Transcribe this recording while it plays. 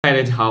嗨，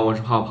大家好，我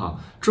是泡泡。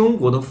中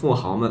国的富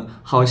豪们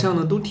好像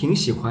呢都挺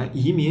喜欢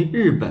移民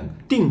日本、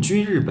定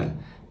居日本。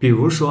比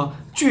如说，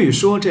据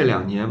说这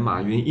2年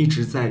马云一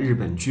直在日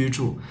本居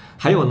住。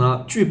还有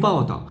呢，据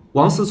报道，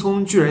王思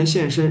聪居然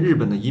现身日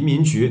本的移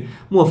民局。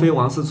莫非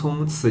王思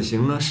聪此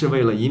行呢是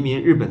为了移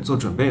民日本做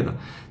准备的？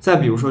再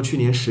比如说，去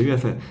年10月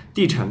份，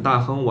地产大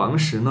亨王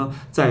石呢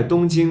在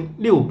东京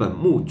六本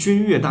木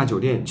君悦大酒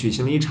店举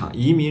行了一场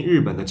移民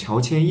日本的乔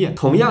迁宴。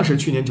同样是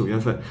去年9月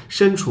份，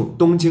身处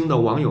东京的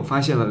网友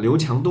发现了刘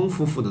强东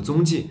夫妇的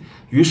踪迹，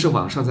于是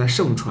网上在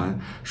盛传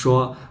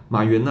说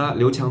马云啊、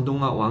刘强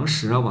东啊、王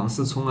石啊、王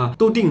思聪啊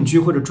都定居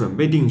或者准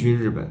备定居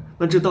日本。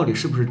那这到底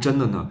是不是真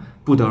的呢？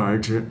不得而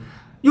知。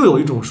又有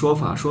一种说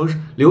法说，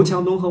刘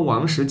强东和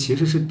王石其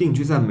实是定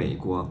居在美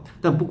国，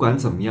但不管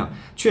怎么样，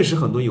确实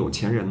很多有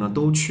钱人呢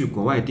都去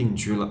国外定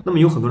居了。那么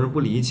有很多人不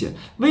理解，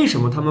为什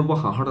么他们不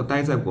好好的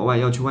待在国外，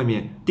要去外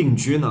面定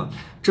居呢？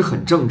这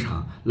很正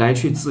常，来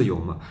去自由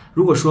嘛。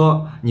如果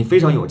说你非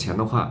常有钱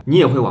的话，你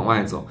也会往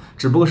外走，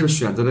只不过是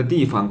选择的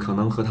地方可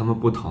能和他们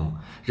不同。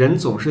人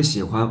总是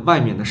喜欢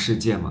外面的世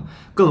界嘛，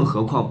更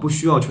何况不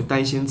需要去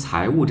担心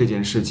财务这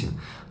件事情，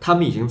他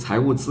们已经财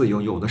务自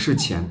由，有的是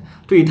钱。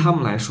对于他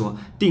们来说，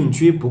定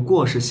居不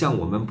过是像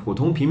我们普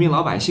通平民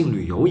老百姓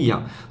旅游一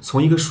样，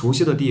从一个熟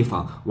悉的地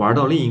方玩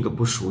到另一个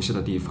不熟悉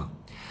的地方。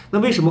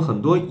那为什么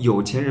很多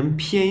有钱人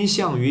偏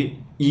向于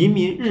移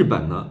民日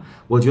本呢？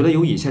我觉得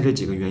有以下这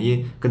几个原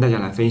因，跟大家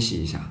来分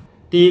析一下。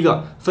第一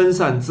个，分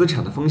散资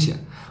产的风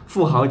险。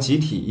富豪集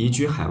体移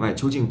居海外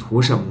究竟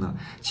图什么呢？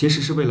其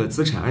实是为了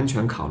资产安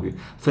全考虑，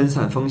分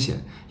散风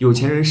险。有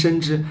钱人深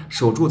知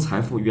守住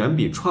财富远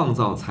比创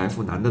造财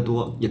富难得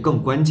多，也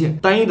更关键。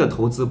单一的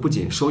投资不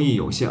仅收益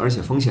有限，而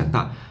且风险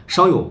大，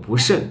稍有不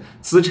慎，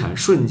资产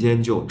瞬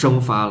间就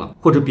蒸发了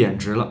或者贬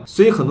值了。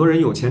所以很多人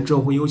有钱之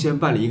后会优先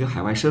办理一个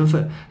海外身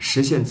份，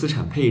实现资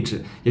产配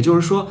置，也就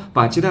是说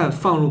把鸡蛋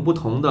放入不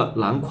同的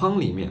篮筐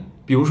里面。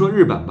比如说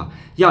日本吧，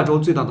亚洲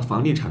最大的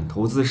房地产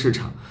投资市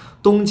场，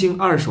东京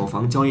二手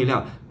房交易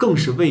量更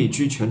是位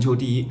居全球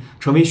第一，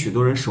成为许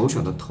多人首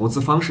选的投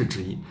资方式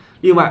之一。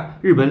另外，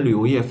日本旅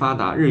游业发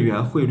达，日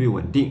元汇率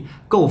稳定，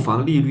购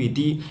房利率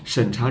低，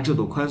审查制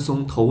度宽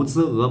松，投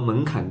资额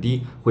门槛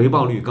低，回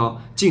报率高，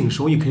净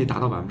收益可以达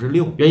到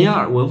6%。原因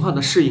2，文化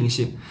的适应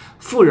性。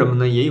富人们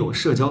呢也有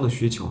社交的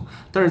需求，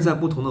但是在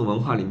不同的文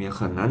化里面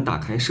很难打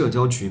开社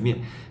交局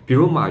面。比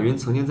如马云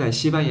曾经在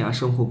西班牙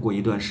生活过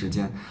一段时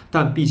间，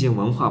但毕竟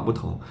文化不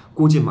同，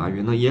估计马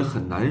云呢也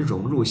很难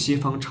融入西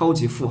方超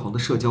级富豪的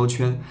社交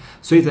圈，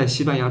所以在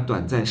西班牙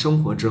短暂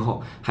生活之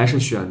后，还是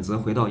选择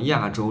回到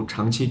亚洲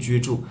长期居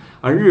住。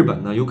而日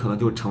本呢，有可能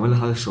就成为了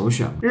他的首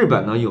选。日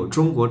本呢有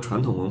中国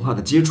传统文化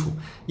的基础，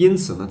因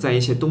此呢，在一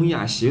些东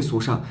亚习俗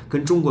上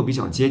跟中国比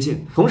较接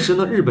近。同时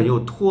呢，日本又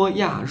脱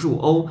亚入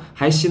欧，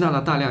还吸纳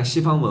了大量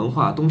西方文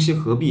化，东西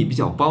合璧，比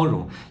较包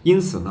容。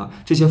因此呢，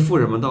这些富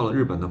人们到了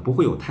日本呢，不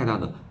会有太大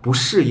的不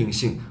适应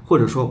性，或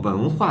者说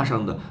文化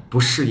上的不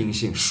适应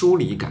性、疏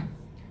离感。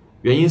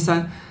原因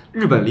3，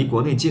日本离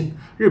国内近。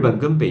日本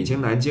跟北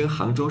京、南京、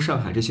杭州、上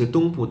海这些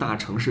东部大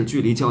城市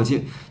距离较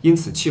近，因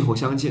此气候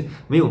相近，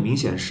没有明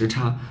显时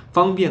差，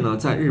方便呢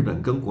在日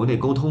本跟国内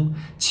沟通。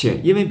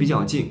且因为比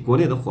较近，国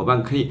内的伙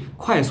伴可以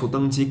快速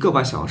登机，个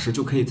把小时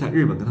就可以在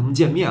日本跟他们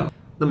见面了。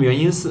那么原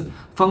因4，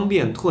方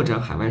便拓展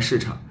海外市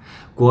场。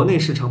国内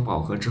市场饱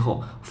和之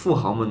后，富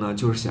豪们呢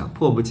就是想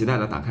迫不及待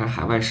地打开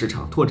海外市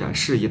场，拓展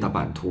事业的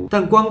版图。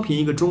但光凭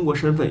一个中国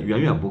身份远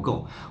远不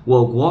够，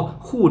我国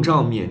护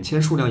照免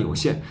签数量有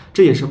限，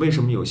这也是为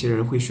什么有些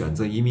人会选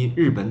择移民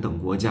日本等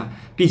国家。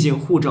毕竟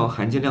护照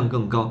含金量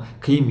更高，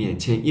可以免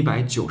签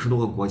190多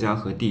个国家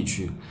和地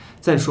区。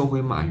再说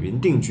回马云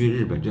定居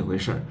日本这回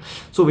事儿，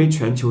作为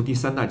全球第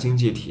3大经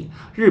济体，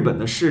日本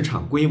的市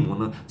场规模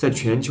呢在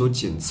全球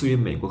仅次于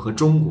美国和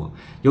中国。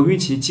由于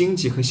其经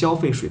济和消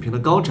费水平的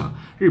高涨，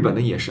日本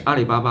呢也是阿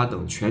里巴巴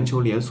等全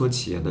球连锁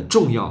企业的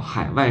重要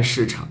海外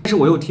市场。但是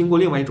我又听过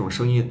另外一种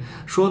声音，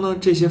说呢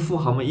这些富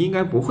豪们应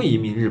该不会移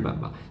民日本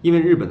吧，因为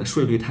日本的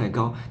税率太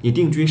高，你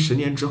定居10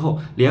年之后，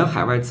连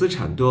海外资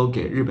产都要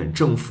给日本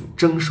政府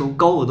征收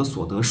高额的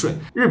所得税。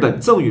日本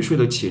赠与税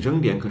的起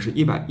征点可是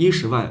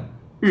110万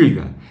日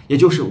元，也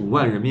就是5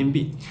万人民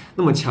币。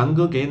那么强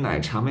哥给奶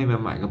茶妹妹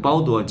买个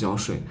包都要交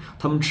税，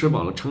他们吃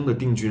饱了撑的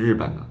定居日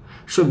本呢。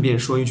顺便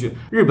说一句，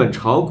日本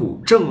炒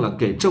股挣了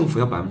给政府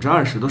要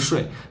20%的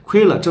税，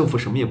亏了政府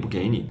什么也不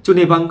给你。就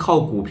那帮靠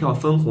股票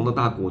分红的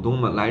大股东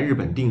们来日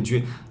本定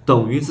居，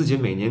等于自己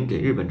每年给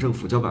日本政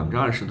府交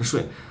20%的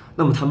税。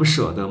那么他们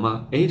舍得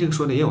吗？这个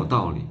说的也有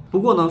道理。不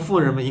过呢，富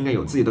人们应该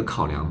有自己的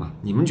考量吧？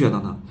你们觉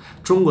得呢？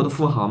中国的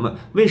富豪们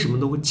为什么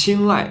都会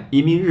青睐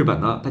移民日本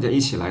呢？大家一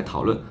起来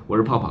讨论。我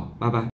是泡泡，拜拜。